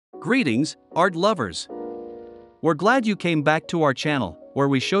Greetings, art lovers! We're glad you came back to our channel, where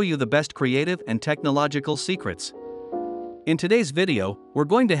we show you the best creative and technological secrets. In today's video, we're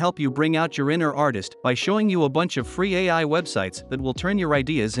going to help you bring out your inner artist by showing you a bunch of free AI websites that will turn your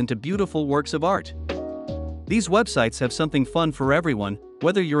ideas into beautiful works of art. These websites have something fun for everyone,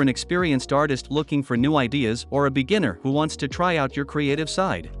 whether you're an experienced artist looking for new ideas or a beginner who wants to try out your creative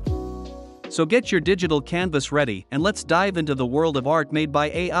side. So get your digital canvas ready and let's dive into the world of art made by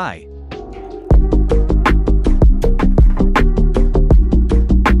AI.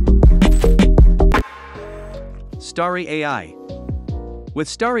 Starry AI. With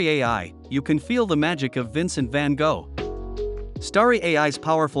Starry AI, you can feel the magic of Vincent van Gogh. Starry AI's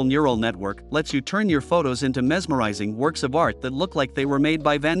powerful neural network lets you turn your photos into mesmerizing works of art that look like they were made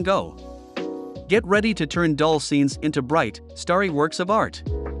by Van Gogh. Get ready to turn dull scenes into bright, starry works of art.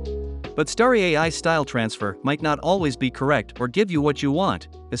 But Starry AI's style transfer might not always be correct or give you what you want,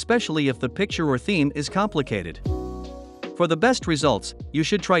 especially if the picture or theme is complicated. For the best results, you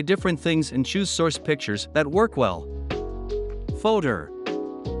should try different things and choose source pictures that work well. Fotor.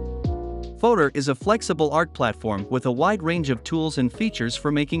 Fotor is a flexible art platform with a wide range of tools and features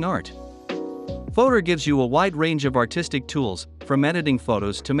for making art. Fotor gives you a wide range of artistic tools, from editing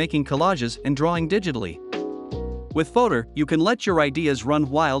photos to making collages and drawing digitally. With Fotor, you can let your ideas run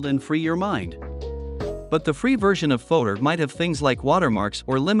wild and free your mind. But the free version of Fotor might have things like watermarks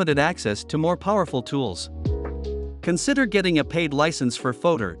or limited access to more powerful tools. Consider getting a paid license for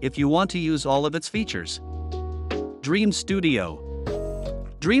Fotor if you want to use all of its features. Dream Studio.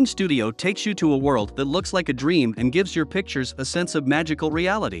 Dream Studio takes you to a world that looks like a dream and gives your pictures a sense of magical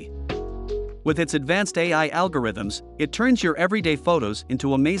reality. With its advanced AI algorithms, it turns your everyday photos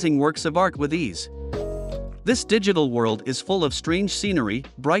into amazing works of art with ease. This digital world is full of strange scenery,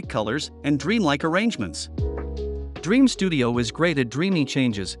 bright colors, and dreamlike arrangements. Dream Studio is great at dreamy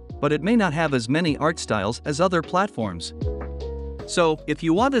changes, but it may not have as many art styles as other platforms. So, if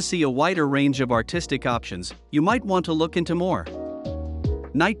you want to see a wider range of artistic options, you might want to look into more.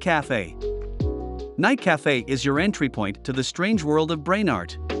 NightCafe. NightCafe is your entry point to the strange world of brain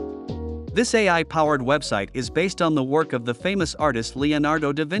art. This AI-powered website is based on the work of the famous artist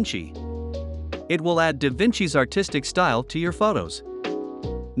Leonardo da Vinci. It will add Da Vinci's artistic style to your photos.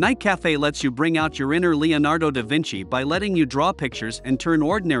 NightCafe lets you bring out your inner Leonardo da Vinci by letting you draw pictures and turn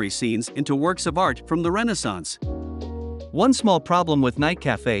ordinary scenes into works of art from the Renaissance. One small problem with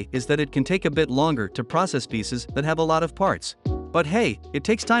NightCafe is that it can take a bit longer to process pieces that have a lot of parts. But hey, it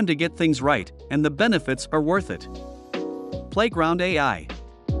takes time to get things right, and the benefits are worth it. Playground AI.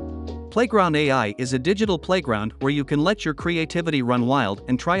 Playground AI is a digital playground where you can let your creativity run wild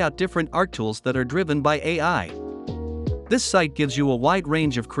and try out different art tools that are driven by AI. This site gives you a wide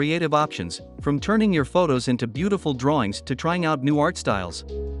range of creative options, from turning your photos into beautiful drawings to trying out new art styles.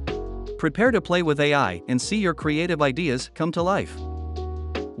 Prepare to play with AI and see your creative ideas come to life.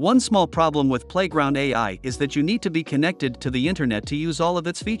 One small problem with Playground AI is that you need to be connected to the internet to use all of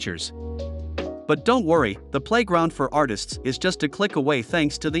its features. But don't worry, the playground for artists is just a click away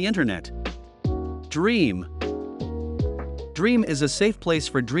thanks to the internet. Dream. Dream is a safe place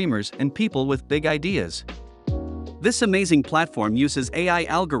for dreamers and people with big ideas. This amazing platform uses AI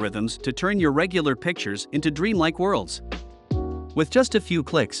algorithms to turn your regular pictures into dreamlike worlds. With just a few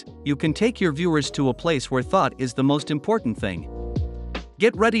clicks, you can take your viewers to a place where thought is the most important thing.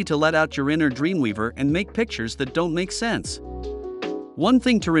 Get ready to let out your inner dreamweaver and make pictures that don't make sense. One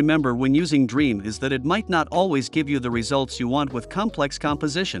thing to remember when using Dream is that it might not always give you the results you want with complex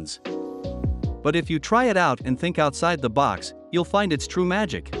compositions. But if you try it out and think outside the box, you'll find its true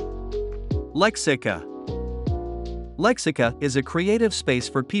magic. Lexica. Lexica is a creative space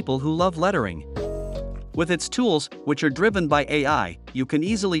for people who love lettering. With its tools, which are driven by AI, you can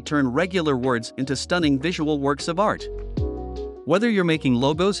easily turn regular words into stunning visual works of art. Whether you're making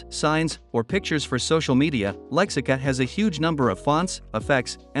logos, signs, or pictures for social media, Lexica has a huge number of fonts,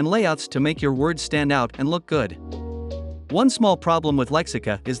 effects, and layouts to make your words stand out and look good. One small problem with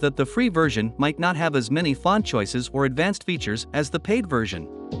Lexica is that the free version might not have as many font choices or advanced features as the paid version.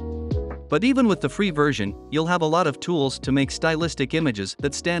 But even with the free version, you'll have a lot of tools to make stylistic images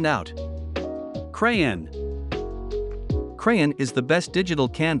that stand out. Crayon. Crayon is the best digital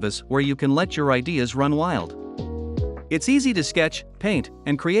canvas where you can let your ideas run wild. It's easy to sketch, paint,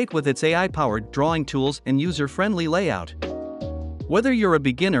 and create with its AI-powered drawing tools and user-friendly layout. Whether you're a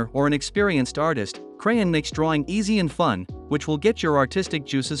beginner or an experienced artist, Crayon makes drawing easy and fun, which will get your artistic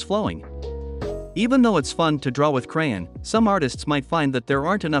juices flowing. Even though it's fun to draw with Crayon, some artists might find that there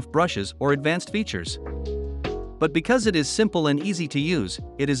aren't enough brushes or advanced features. But because it is simple and easy to use,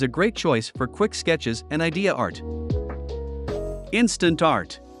 it is a great choice for quick sketches and idea art.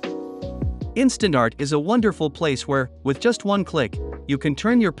 InstantArt. InstantArt is a wonderful place where, with just one click, you can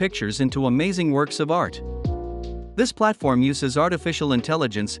turn your pictures into amazing works of art. This platform uses artificial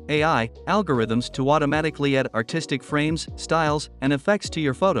intelligence (AI) algorithms to automatically add artistic frames, styles, and effects to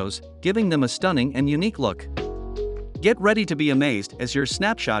your photos, giving them a stunning and unique look. Get ready to be amazed as your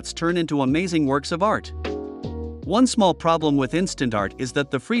snapshots turn into amazing works of art. One small problem with InstantArt is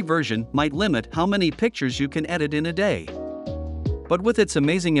that the free version might limit how many pictures you can edit in a day. But with its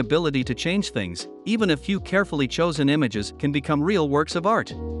amazing ability to change things, even a few carefully chosen images can become real works of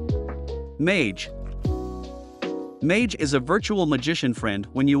art. Mage. Mage is a virtual magician friend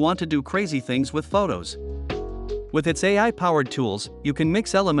when you want to do crazy things with photos. With its AI-powered tools, you can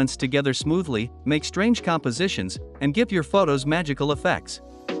mix elements together smoothly, make strange compositions, and give your photos magical effects.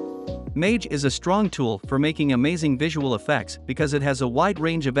 Mage is a strong tool for making amazing visual effects because it has a wide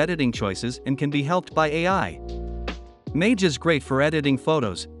range of editing choices and can be helped by AI. Mage is great for editing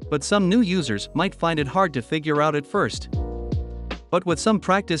photos, but some new users might find it hard to figure out at first. But with some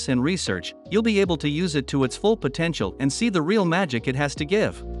practice and research, you'll be able to use it to its full potential and see the real magic it has to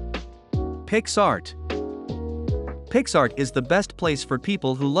give. PicsArt. PicsArt is the best place for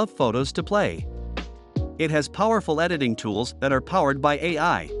people who love photos to play. It has powerful editing tools that are powered by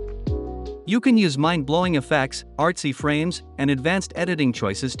AI. You can use mind-blowing effects, artsy frames, and advanced editing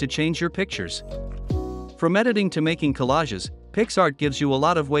choices to change your pictures. From editing to making collages, PicsArt gives you a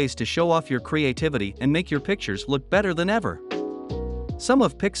lot of ways to show off your creativity and make your pictures look better than ever. Some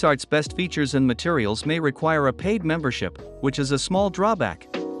of PicsArt's best features and materials may require a paid membership, which is a small drawback.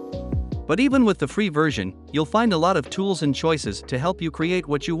 But even with the free version, you'll find a lot of tools and choices to help you create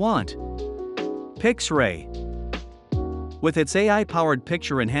what you want. Pixray. With its AI-powered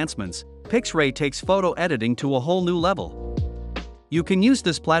picture enhancements, Pixray takes photo editing to a whole new level. You can use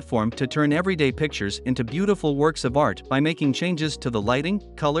this platform to turn everyday pictures into beautiful works of art by making changes to the lighting,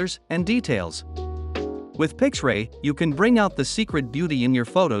 colors, and details. With Pixray, you can bring out the secret beauty in your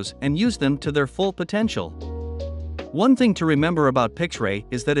photos and use them to their full potential. One thing to remember about Pixray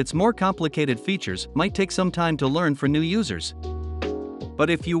is that its more complicated features might take some time to learn for new users. But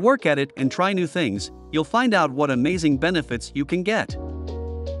if you work at it and try new things, you'll find out what amazing benefits you can get.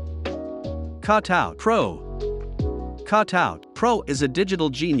 Cutout Pro. Cutout Pro is a digital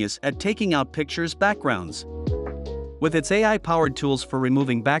genius at taking out pictures' backgrounds. With its AI-powered tools for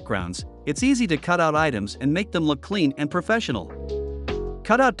removing backgrounds, it's easy to cut out items and make them look clean and professional.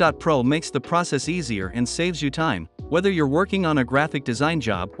 Cutout Pro makes the process easier and saves you time, whether you're working on a graphic design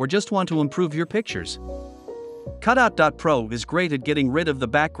job or just want to improve your pictures. Cutout Pro is great at getting rid of the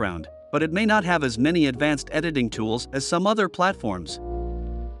background, but it may not have as many advanced editing tools as some other platforms.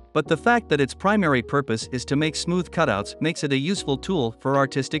 But the fact that its primary purpose is to make smooth cutouts makes it a useful tool for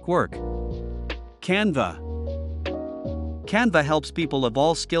artistic work. Canva. Canva helps people of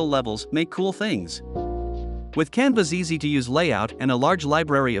all skill levels make cool things. With Canva's easy-to-use layout and a large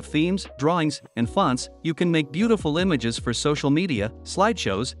library of themes, drawings, and fonts, you can make beautiful images for social media,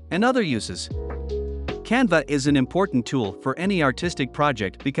 slideshows, and other uses. Canva is an important tool for any artistic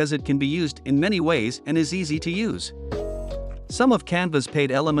project because it can be used in many ways and is easy to use. Some of Canva's paid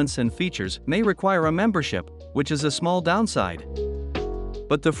elements and features may require a membership, which is a small downside.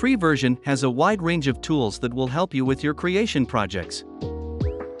 But the free version has a wide range of tools that will help you with your creation projects.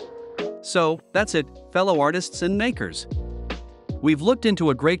 So, that's it, fellow artists and makers. We've looked into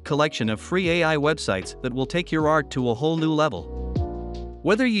a great collection of free AI websites that will take your art to a whole new level.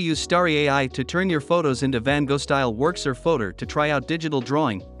 Whether you use Starry AI to turn your photos into Van Gogh-style works or Fotor to try out digital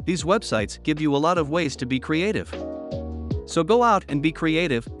drawing, these websites give you a lot of ways to be creative. So go out and be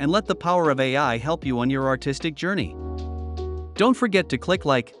creative and let the power of AI help you on your artistic journey. Don't forget to click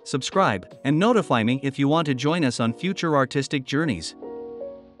like, subscribe, and notify me if you want to join us on future artistic journeys.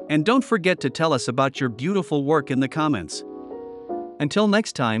 And don't forget to tell us about your beautiful work in the comments. Until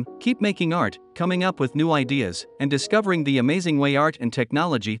next time, keep making art, coming up with new ideas, and discovering the amazing way art and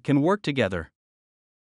technology can work together.